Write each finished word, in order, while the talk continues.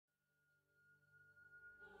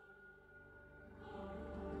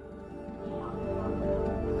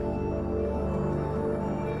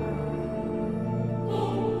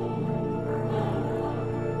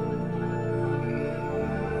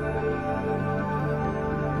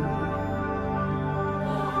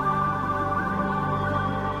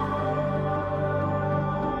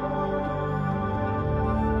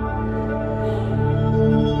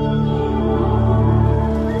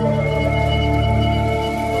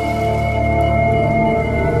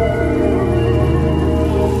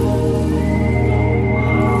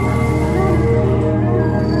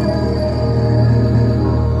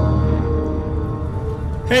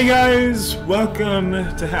Hey guys, welcome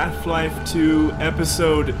to Half-Life 2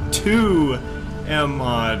 Episode 2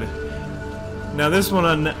 MMod. Now this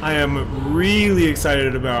one I am really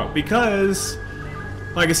excited about because,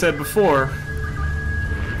 like I said before,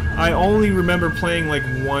 I only remember playing like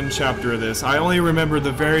one chapter of this. I only remember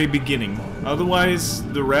the very beginning. Otherwise,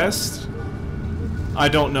 the rest, I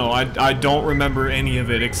don't know. I don't remember any of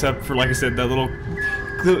it except for, like I said, that little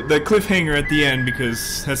the cliffhanger at the end,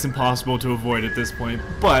 because that's impossible to avoid at this point.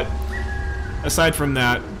 But aside from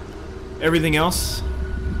that, everything else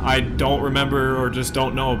I don't remember or just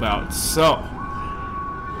don't know about. So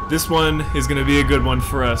this one is going to be a good one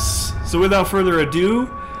for us. So without further ado,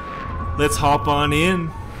 let's hop on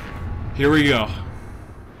in. Here we go.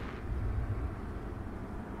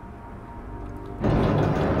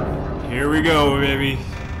 Here we go, baby.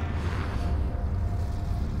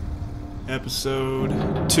 Episode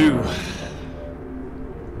 2.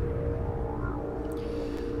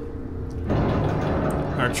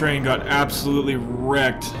 Our train got absolutely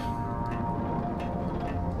wrecked.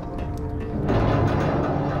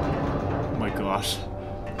 Oh my gosh.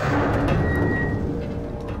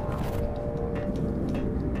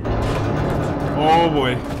 Oh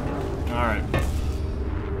boy. Alright.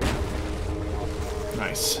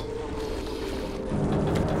 Nice.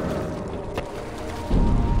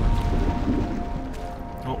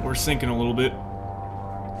 Oh, we're sinking a little bit.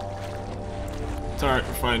 It's alright,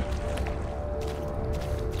 we're fine.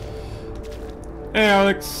 Hey,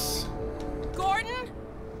 Alex. Gordon?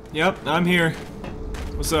 Yep, I'm here.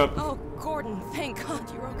 What's up? Oh, Gordon, thank God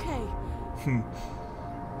you're okay.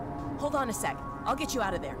 Hold on a sec. I'll get you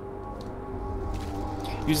out of there.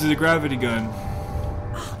 Uses a gravity gun.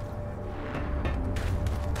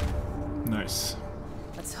 Nice.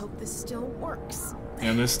 Let's hope this still works.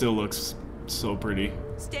 And this still looks so pretty.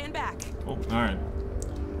 Stand back. Oh, alright.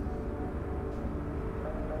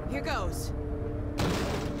 Here goes.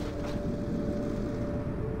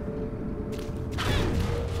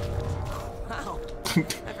 Wow.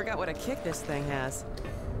 I forgot what a kick this thing has.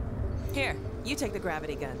 Here, you take the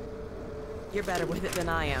gravity gun. You're better with it than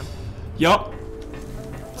I am. Yup.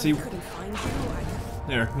 See, I couldn't find you.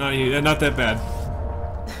 there, not that bad.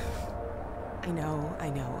 I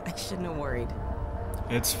know. I shouldn't have worried.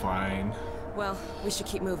 It's fine. Well, we should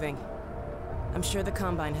keep moving. I'm sure the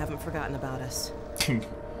Combine haven't forgotten about us.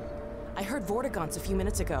 I heard Vortigaunts a few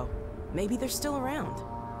minutes ago. Maybe they're still around.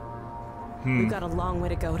 We've got a long way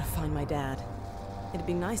to go to find my dad. It'd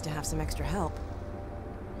be nice to have some extra help.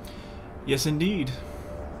 Yes, indeed.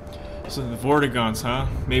 So the Vortigaunts, huh?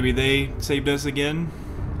 Maybe they saved us again?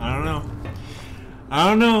 I don't know. I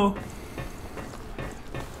don't know.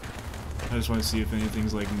 I just want to see if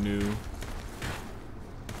anything's like new.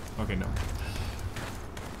 Okay, no.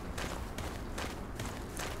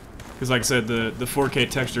 Because like I said, the 4K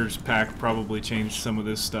textures pack probably changed some of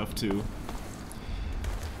this stuff too.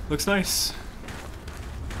 Looks nice.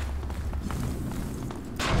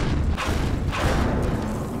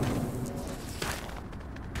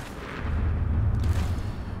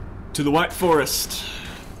 To the White Forest.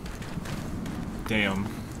 Damn.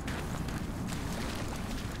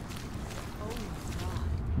 Oh my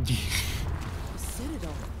God.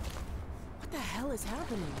 Citadel. What the hell is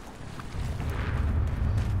happening?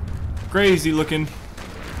 Crazy looking.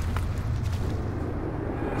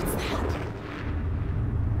 What's that?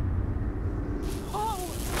 Oh!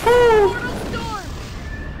 Portal storm!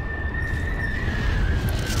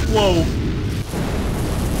 Whoa.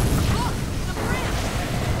 Look! The bridge!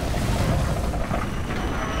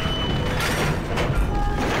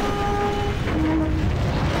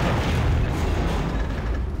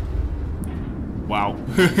 Wow.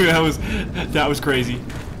 that was crazy.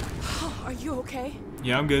 Are you okay?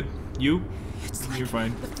 Yeah, I'm good. You? It's like You're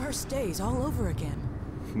fine. the first days all over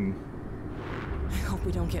again. I hope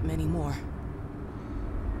we don't get many more.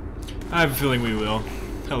 I have a feeling we will.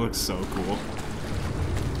 That looks so cool.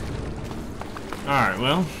 Alright,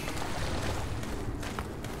 well.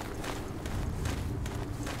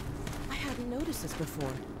 I hadn't noticed this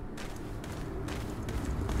before.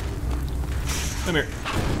 Come here.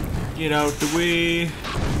 Get out the way.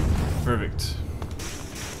 Perfect.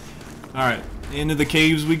 Alright, into the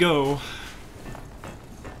caves we go.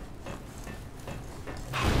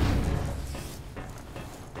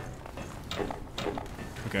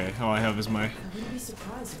 Okay, all I have is my... I wouldn't be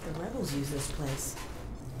surprised if the rebels use this place.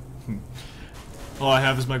 All I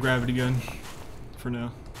have is my gravity gun. For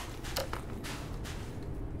now.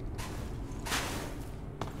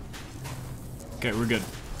 Okay, we're good.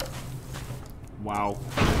 Wow.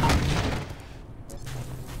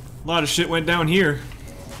 A lot of shit went down here.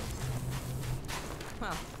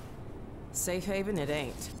 Well, safe haven it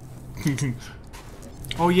ain't.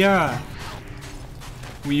 Oh yeah,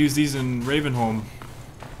 we use these in Ravenholm.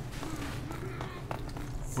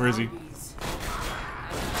 Where is he?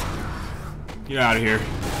 Get out of here.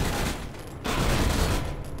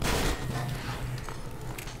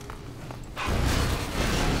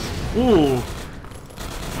 Ooh,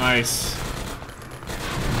 nice.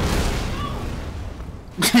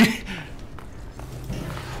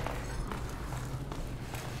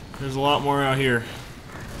 There's a lot more out here.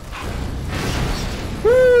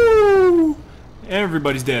 Woo!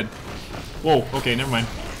 Everybody's dead. Whoa, okay, never mind.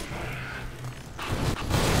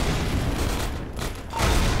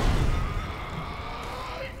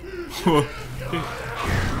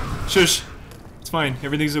 Shush. It's fine.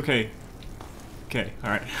 Everything's okay. Okay,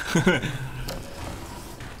 alright.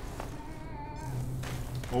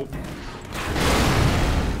 Oh.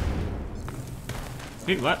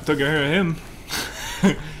 Hey, that took care of him.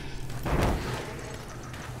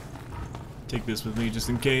 Take this with me just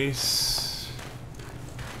in case.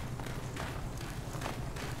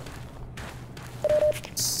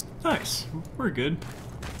 Nice. We're good.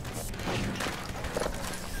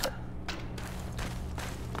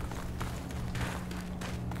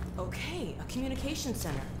 Okay, a communication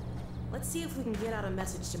center. Let's see if we can get out a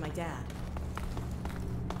message to my dad.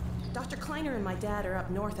 Dr. Kleiner and my dad are up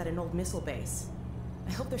north at an old missile base.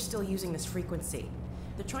 I hope they're still using this frequency.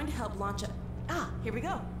 They're trying to help launch a... Ah, here we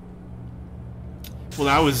go. Well,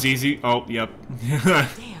 that was easy. Oh, yep.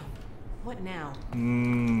 Damn. What now?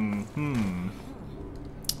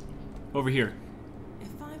 Over here. If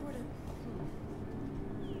I were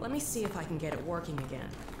to... Let me see if I can get it working again.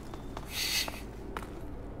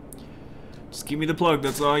 Just give me the plug.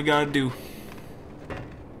 That's all I gotta do.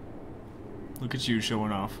 Look at you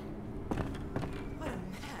showing off. What a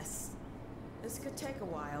mess. This could take a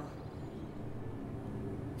while.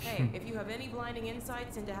 Hey, if you have any blinding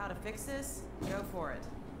insights into how to fix this, go for it.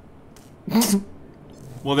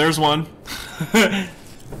 Well, there's one.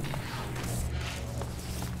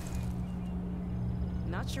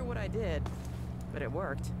 Not sure what I did, but it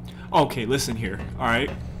worked. Okay, listen here. Alright.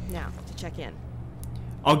 Now, to check in.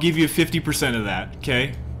 I'll give you 50% of that,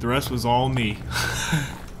 okay? The rest was all me.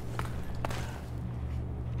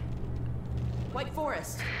 White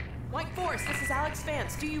Forest! White Forest, this is Alex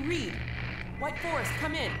Vance. Do you read? White Forest,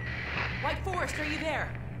 come in. White Forest, are you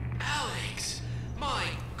there? Alex! My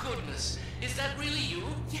goodness, is that really you?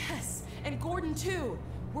 Yes, and Gordon too.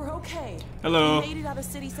 We're okay. Hello. We made it out of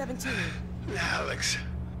City 17. Alex,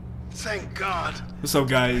 thank God. What's up, I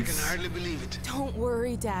guys? can hardly believe it. Don't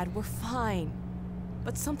worry, Dad, we're fine.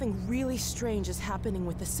 But something really strange is happening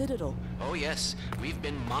with the Citadel. Oh yes, we've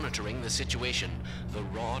been monitoring the situation. The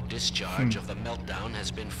raw discharge of the meltdown has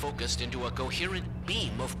been focused into a coherent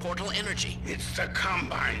beam of portal energy. It's the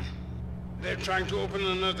Combine. They're trying to open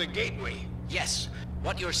another gateway. Yes,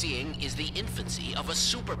 what you're seeing is the infancy of a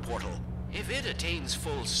super portal. If it attains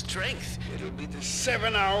full strength... It'll be the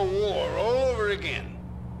 7-hour war all over again.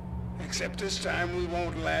 Except this time we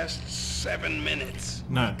won't last 7 minutes.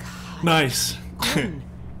 No. Nice. Gordon,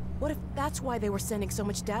 what if that's why they were sending so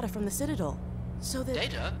much data from the Citadel? So that...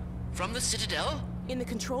 Data? From the Citadel? In the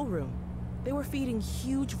control room, they were feeding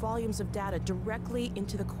huge volumes of data directly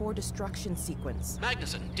into the core destruction sequence.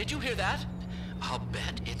 Magnuson, did you hear that? I'll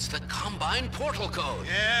bet it's the Combine portal code.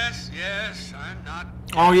 Yes, I'm not...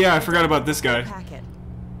 Oh yeah, I forgot about this guy. Packet.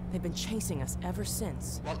 They've been chasing us ever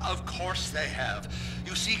since. Well, of course they have.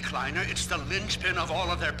 You see, Kleiner, it's the linchpin of all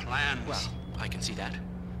of their plans. Well, I can see that.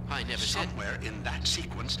 I never said... Somewhere in that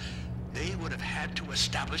sequence, they would have had to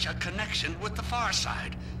establish a connection with the far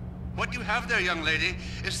side. What you have there, young lady,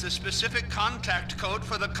 is the specific contact code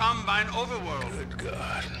for the Combine overworld. Good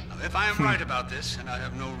God. Now, if I am right about this, and I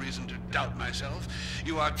have no reason to doubt myself,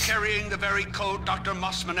 you are carrying the very code Dr.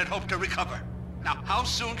 Mossman had hoped to recover. Now, how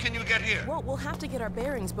soon can you get here? Well, we'll have to get our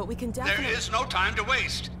bearings, but we can definitely... There is no time to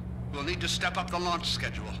waste. We'll need to step up the launch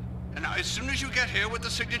schedule. And now, as soon as you get here with the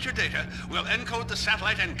signature data, we'll encode the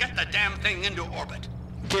satellite and get the damn thing into orbit.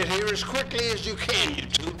 Get here as quickly as you can, you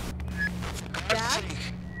two. For God's Dad?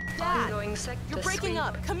 sake. Dad! Ongoing sector You're breaking sweep.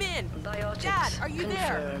 up! Come in! Biotics Dad, are you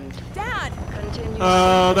confirmed. there? Dad!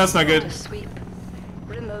 Continuous That's not good. sector sweep.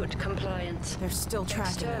 Remote compliance. They're still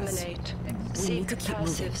tracking us. Exterminate. We need to Seek keep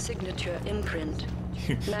passive moving. signature imprint.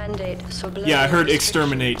 Mandate subliminal Yeah, I heard restriction.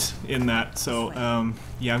 exterminate in that, so,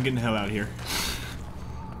 yeah, I'm getting the hell out of here.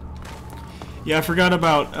 Yeah, I forgot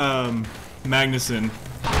about, Magnuson.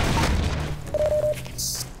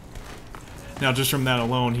 Now, just from that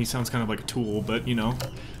alone, he sounds kind of like a tool, but, you know,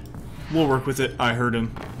 we'll work with it. I heard him.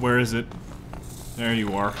 Where is it? There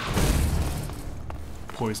you are.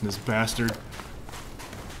 Poisonous bastard.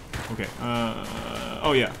 Okay,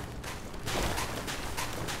 oh yeah.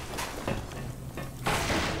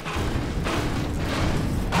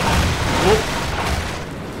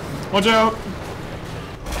 Watch out!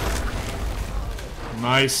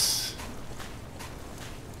 Nice.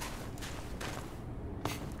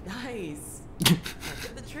 Nice. That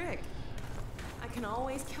did the trick. I can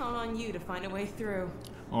always count on you to find a way through.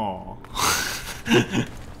 Aw.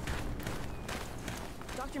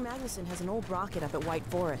 Dr. Magnuson has an old rocket up at White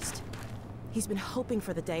Forest. He's been hoping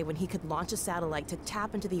for the day when he could launch a satellite to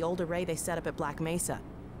tap into the old array they set up at Black Mesa.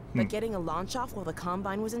 But getting a launch off while the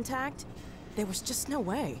Combine was intact, there was just no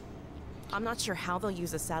way. I'm not sure how they'll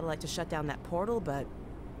use a satellite to shut down that portal, but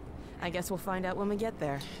I guess we'll find out when we get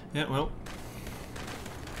there. Yeah, well.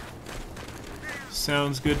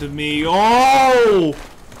 Sounds good to me. Oh!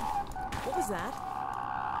 What was that?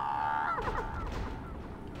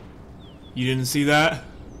 You didn't see that?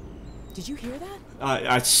 Did you hear that?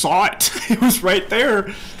 I saw it. It was right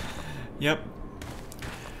there. Yep.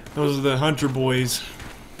 Those are the Hunter boys.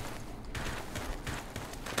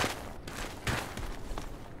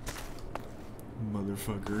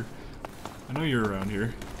 Motherfucker. I know you're around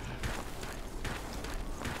here.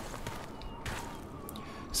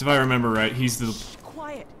 So if I remember right, he's the... Shh,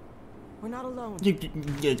 quiet. We're not alone.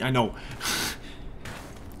 Yeah, I know.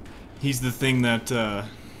 He's the thing that,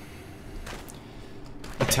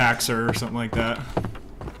 attacks her or something like that.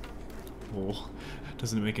 Oh,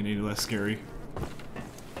 doesn't make it any less scary.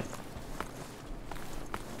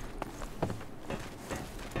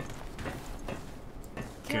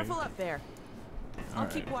 Careful up there. I'll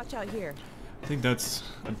keep watch out here. I think that's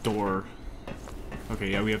a door.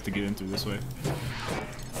 Okay, yeah, we have to get in through this way.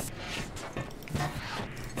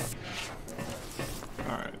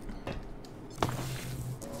 Alright.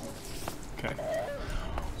 Okay.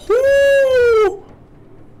 Woo!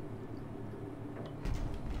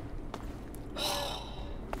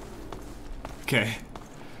 Okay.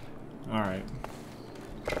 Alright.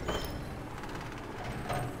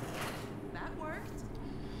 That worked.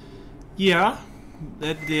 Yeah,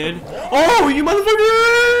 that did. Oh, you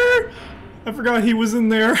motherfucker! I forgot he was in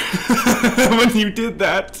there when you did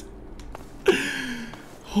that.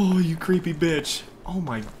 Oh, you creepy bitch. Oh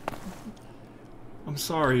my... I'm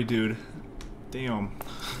sorry, dude. Damn.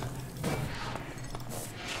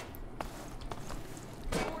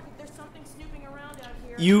 There's something snooping around out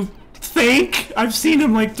here. You think? I've seen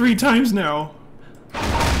him like 3 times now.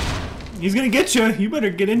 He's gonna get you. You better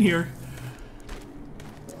get in here.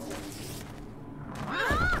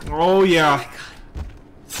 Oh yeah.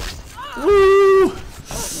 Woo!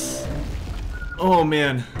 Oh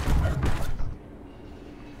man.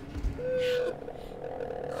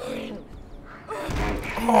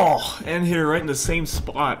 Oh, and hit her right in the same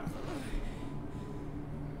spot.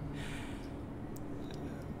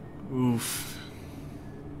 Oof.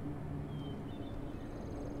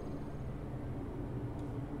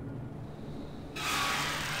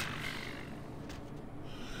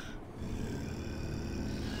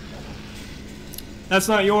 That's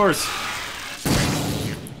not yours.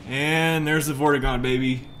 And there's the Vortigaunt,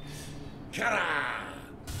 baby.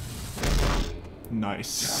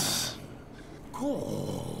 Nice.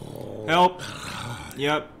 Help.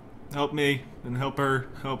 Yep. Help me. And help her.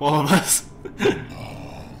 Help all of us.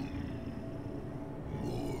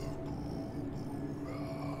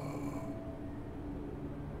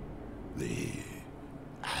 The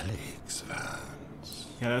HL2 vans.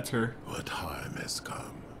 Yeah, that's her. What time has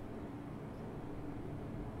come?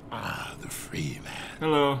 Ah, the free man.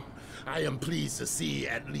 Hello. I am pleased to see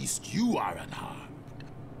at least you are unharmed.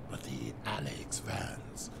 But the HL2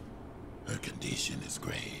 vans, her condition is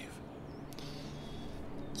grave.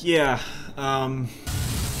 Yeah,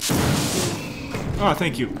 Oh,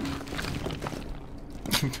 thank you.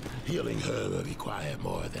 Healing her will require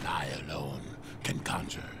more than I alone can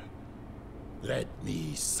conjure. Let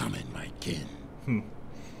me summon my kin.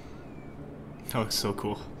 That looks so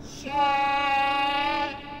cool.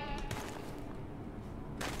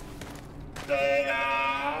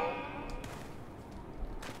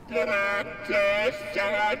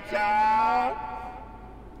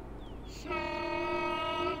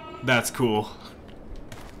 That's cool.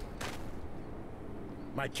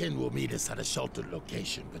 My kin will meet us at a sheltered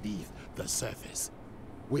location beneath the surface.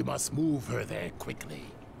 We must move her there quickly.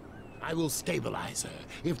 I will stabilize her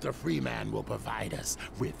if the free man will provide us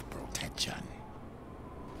with protection.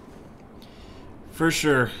 For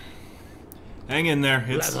sure. Hang in there.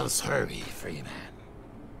 Let us hurry, free man.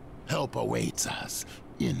 Help awaits us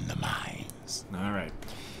in the mines. Alright.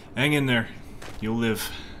 Hang in there. You'll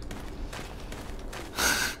live.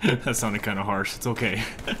 That sounded kind of harsh. It's okay.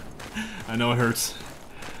 I know it hurts.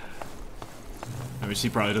 I mean, she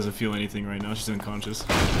probably doesn't feel anything right now. She's unconscious.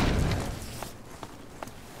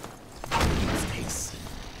 Please hasten.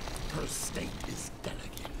 Her state is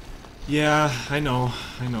delicate. Yeah, I know.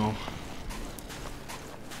 I know.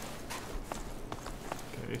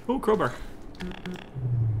 Okay. Oh, crowbar.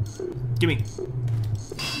 Gimme.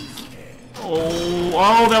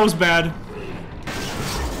 Oh, that was bad.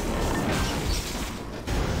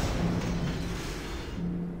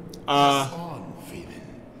 On, Phelan.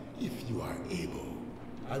 If you are able,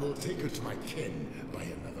 I will take her to my kin by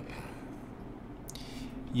another path.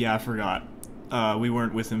 Yeah, I forgot. We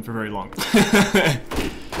weren't with him for very long.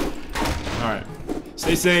 Alright.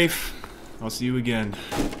 Stay safe. I'll see you again.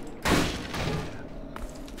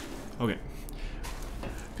 Okay.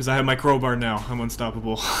 Because I have my crowbar now. I'm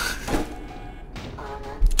unstoppable.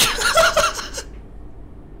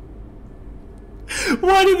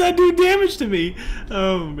 Why did that do damage to me?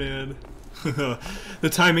 Oh, man. The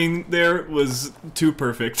timing there was too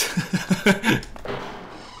perfect.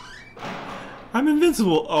 I'm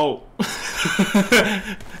invincible. Oh.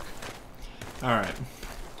 Alright.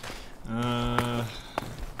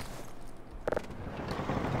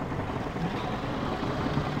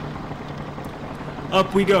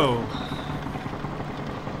 Up we go.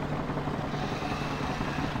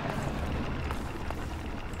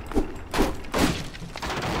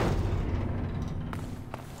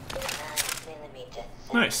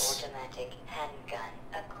 Nice. Automatic handgun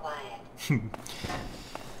acquired.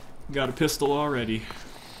 Got a pistol already.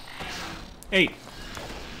 Hey!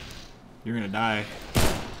 You're gonna die.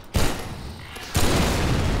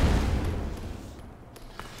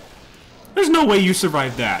 There's no way you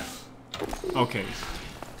survived that. Okay.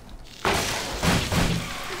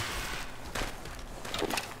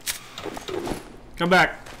 Come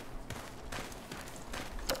back.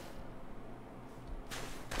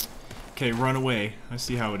 Okay, run away. I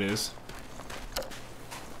see how it is.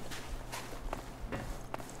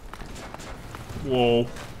 Whoa.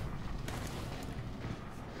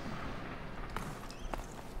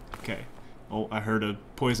 Okay. Oh, I heard a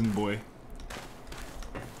poison boy.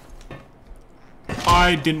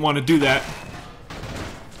 I didn't want to do that.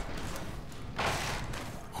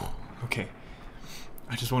 Okay.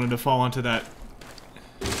 I just wanted to fall onto that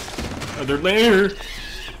other layer. Did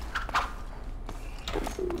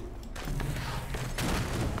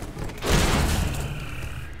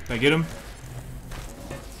I get him?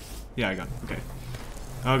 Yeah, I got him. Okay.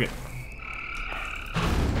 Okay.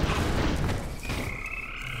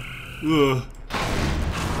 Ugh.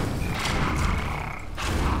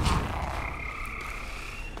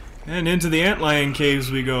 And into the antlion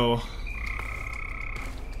caves we go.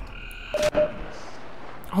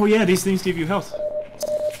 Oh yeah, these things give you health.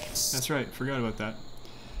 That's right, forgot about that.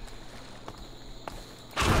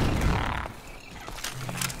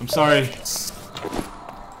 I'm sorry.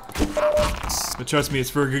 But trust me, it's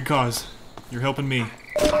for a good cause. You're helping me.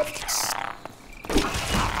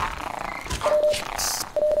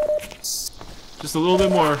 Just a little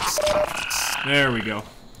bit more. There we go.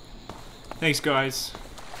 Thanks, guys.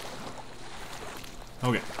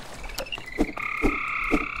 Okay.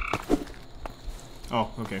 Oh,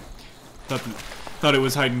 okay. Thought it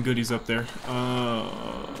was hiding goodies up there.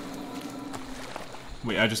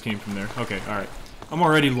 Wait, I just came from there. Okay, alright. I'm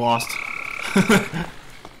already lost.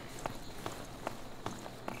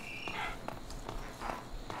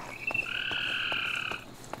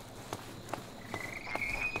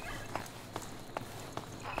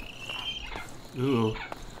 Ooh.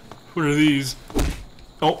 What are these?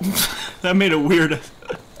 Oh, that made it weird.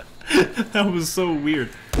 That was so weird.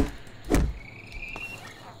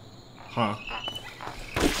 Huh.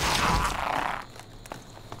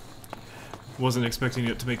 Wasn't expecting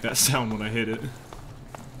it to make that sound when I hit it.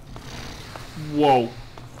 Whoa.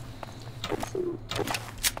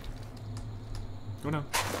 Go now.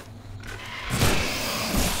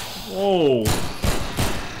 Whoa.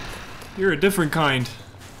 You're a different kind.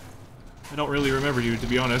 I don't really remember you, to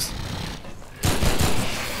be honest.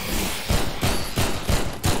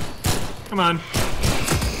 Come on.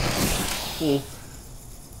 Cool.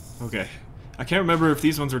 Okay. I can't remember if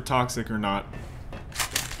these ones are toxic or not.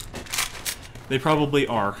 They probably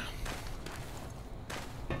are.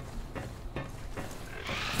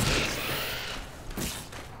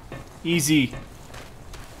 Easy.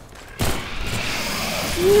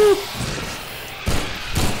 Woo.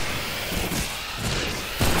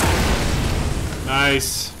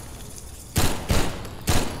 Nice.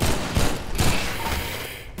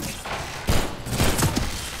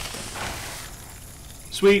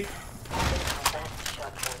 Sweet.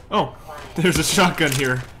 Oh, there's a shotgun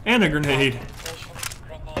here. And a grenade.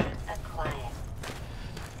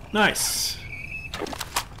 Nice.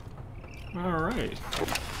 Alright.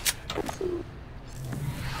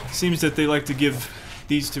 Seems that they like to give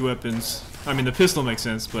these two weapons. I mean, the pistol makes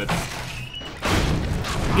sense, but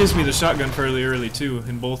gives me the shotgun fairly early too,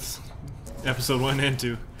 in both episode 1 and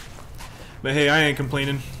 2. But hey, I ain't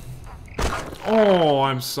complaining. Oh,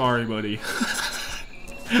 I'm sorry, buddy.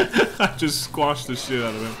 I just squashed the shit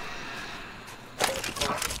out of him.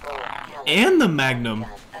 And the Magnum.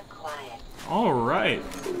 Alright.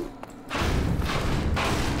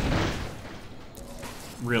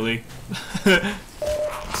 Really?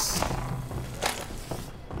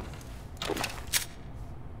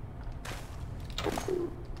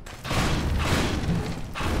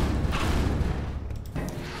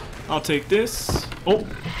 I'll take this. Oh!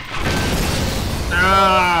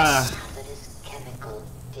 Ah!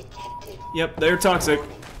 Yep, they're toxic.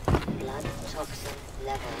 Blood toxin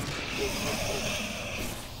level detected.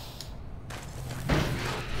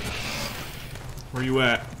 Where you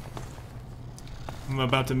at? I'm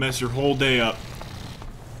about to mess your whole day up.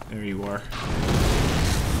 There you are.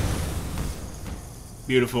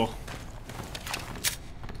 Beautiful.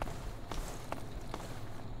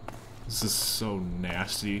 This is so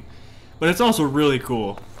nasty. But it's also really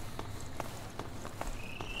cool.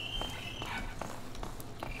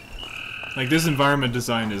 Like, this environment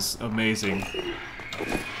design is amazing.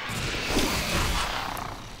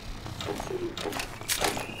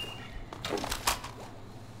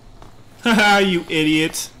 Haha, you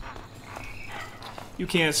idiot. You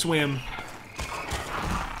can't swim.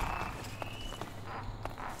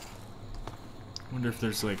 Wonder if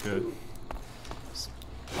there's like a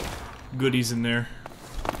goodies in there.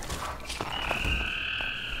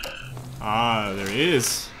 Ah, there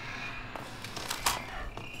is.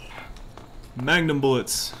 Magnum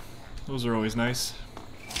bullets. Those are always nice.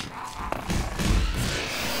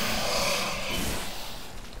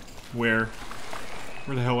 Where?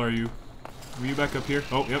 Where the hell are you? Were you back up here?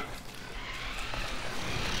 Oh, yep.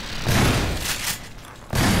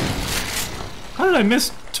 How did I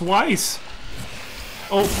miss twice?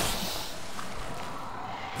 Oh.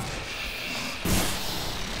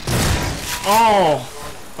 Oh!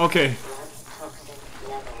 Okay.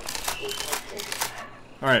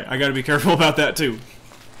 Alright, I gotta be careful about that too.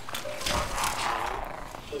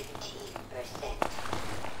 15%.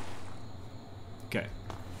 Okay.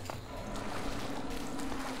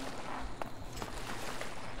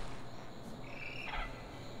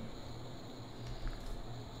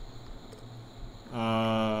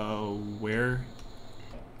 Where?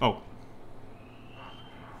 Oh.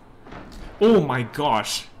 Oh my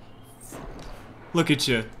gosh. Look at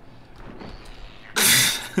you.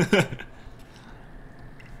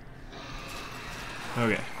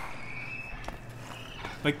 Okay.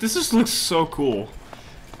 Like, this just looks so cool.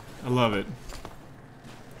 I love it.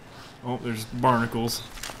 Oh, there's barnacles.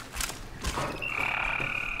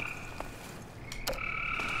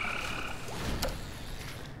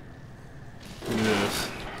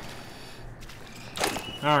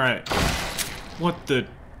 Alright. What the...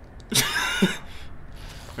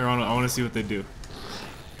 I want to see what they do.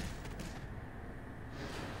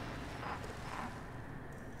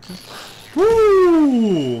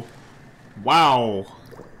 Woo! Wow.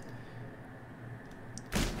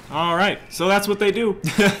 Alright, so that's what they do.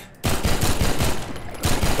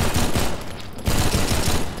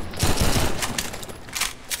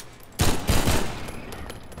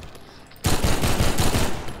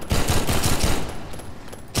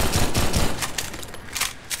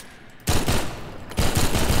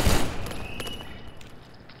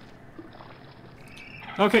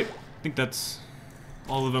 Okay, I think that's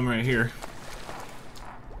all of them right here.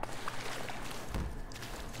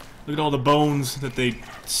 Look at all the bones that they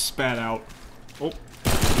spat out. Oh.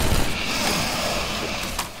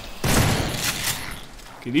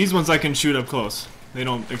 Okay, these ones I can shoot up close. They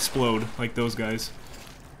don't explode like those guys.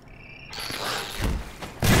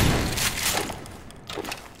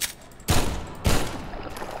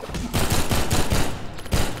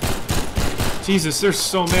 Jesus, there's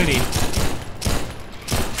so many.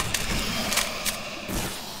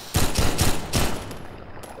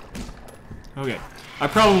 Okay. I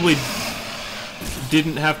probably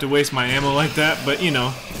didn't have to waste my ammo like that, but you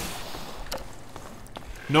know.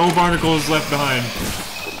 No barnacles left behind.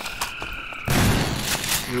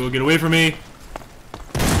 You will get away from me.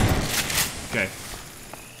 Okay.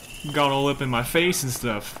 Got all up in my face and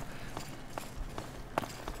stuff.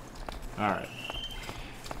 Alright.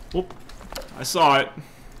 Whoop. I saw it.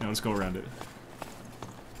 Now let's go around it.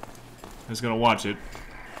 I'm just gonna watch it.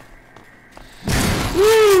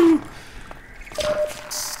 Woo!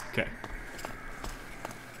 Okay.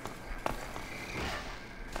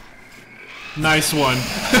 Nice one.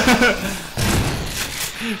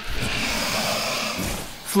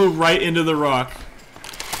 Flew right into the rock.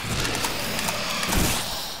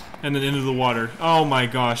 And then into the water. Oh my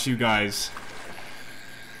gosh, you guys.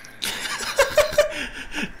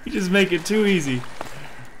 You just make it too easy.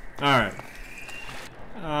 Alright.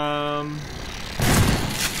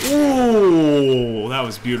 Ooh, that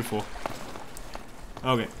was beautiful.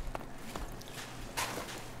 Okay.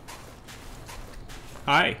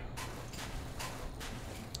 Hi.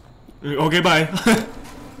 Okay, bye.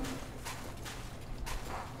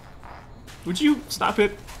 Would you stop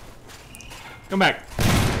it? Come back.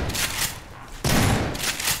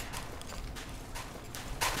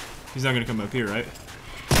 He's not gonna come up here, right?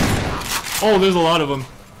 Oh, there's a lot of them.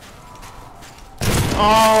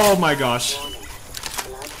 Oh my gosh.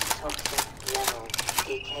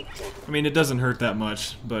 I mean, it doesn't hurt that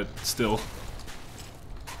much, but still.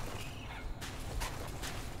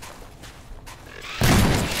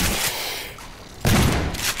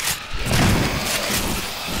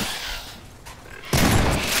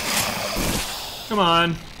 Come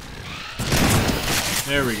on.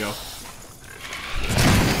 There we go.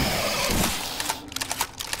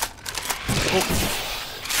 Oh.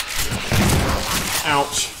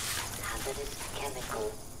 Ouch.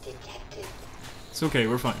 It's okay,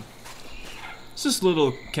 we're fine. It's just a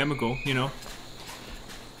little chemical, you know.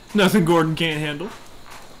 Nothing Gordon can't handle.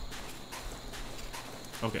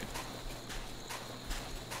 Okay.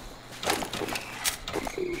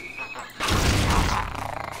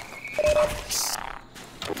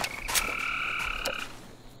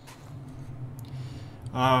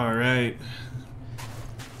 Alright.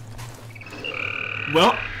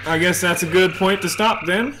 Well, I guess that's a good point to stop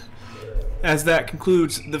then, as that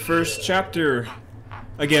concludes the first chapter.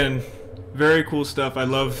 Again, very cool stuff. I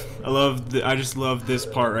just love this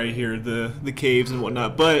part right here, the caves and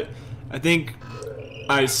whatnot. But I think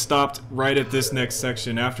I stopped right at this next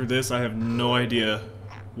section. After this, I have no idea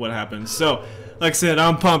what happens. So, like I said,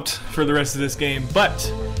 I'm pumped for the rest of this game. But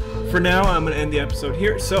for now, I'm gonna end the episode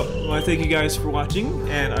here. So, I want to thank you guys for watching,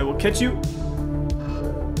 and I will catch you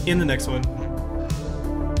in the next one.